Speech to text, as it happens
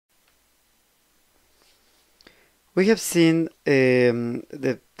We have seen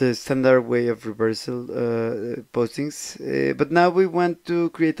the standard way of reversal postings, but now we want to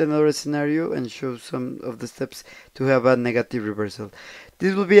create another scenario and show some of the steps to have a negative reversal.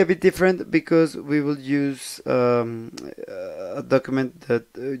 This will be a bit different because we will use a document that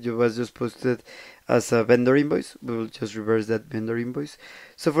was just posted as a vendor invoice. We will just reverse that vendor invoice.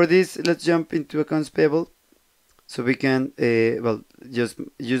 So for this, let's jump into accounts payable. So we can, well, just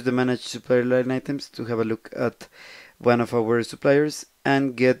use the manage supplier line items to have a look at one of our suppliers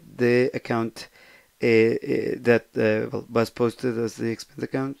and get the account that well, was posted as the expense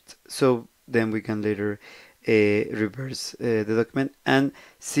account. So then we can later reverse the document and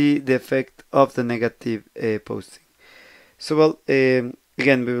see the effect of the negative posting. So well,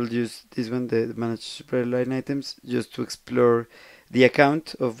 again, we will use this one, the manage supplier line items, just to explore the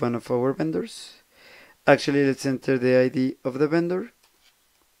account of one of our vendors. Actually, let's enter the ID of the vendor.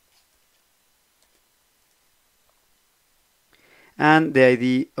 And the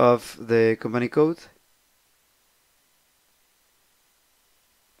ID of the company code.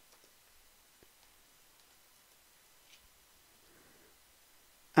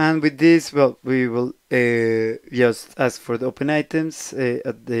 And with this, well, we will just ask for the open items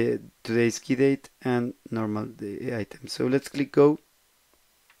at the today's key date and normal the item. So let's click go.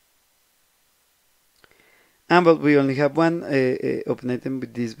 And well, we only have one open item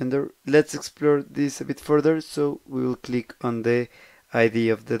with this vendor. Let's explore this a bit further. So we will click on the ID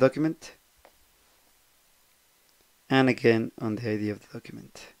of the document. And again on the ID of the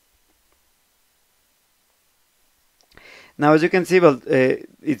document. Now, as you can see, well,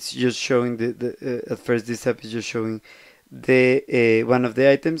 it's just showing at first this app is just showing the one of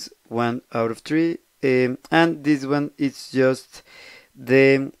the items, 1 out of 3, and this one is just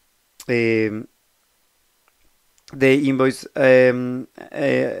the invoice line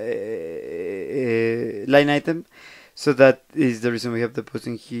item. So that is the reason we have the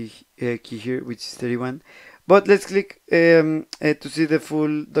posting key here, which is 31. But let's click to see the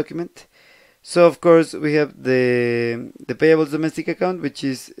full document. So of course we have the payables domestic account, which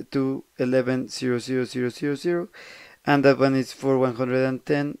is 211,000,000, and that one is for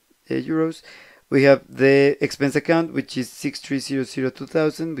 110 euros. We have the expense account, which is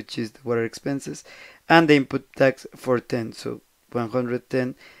 63,002,000, which is the water expenses, and the input tax for 10, so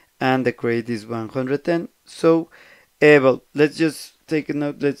 110, and the credit is 110. So well, let's just take a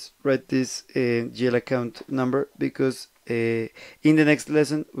note. Let's write this GL account number because in the next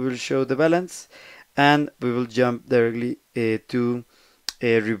lesson we will show the balance and we will jump directly to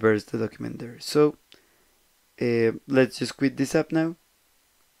reverse the document there. So let's just quit this app now.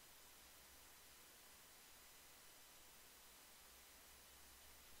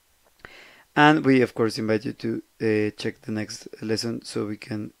 And we of course invite you to check the next lesson so we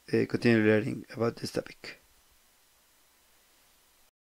can continue learning about this topic.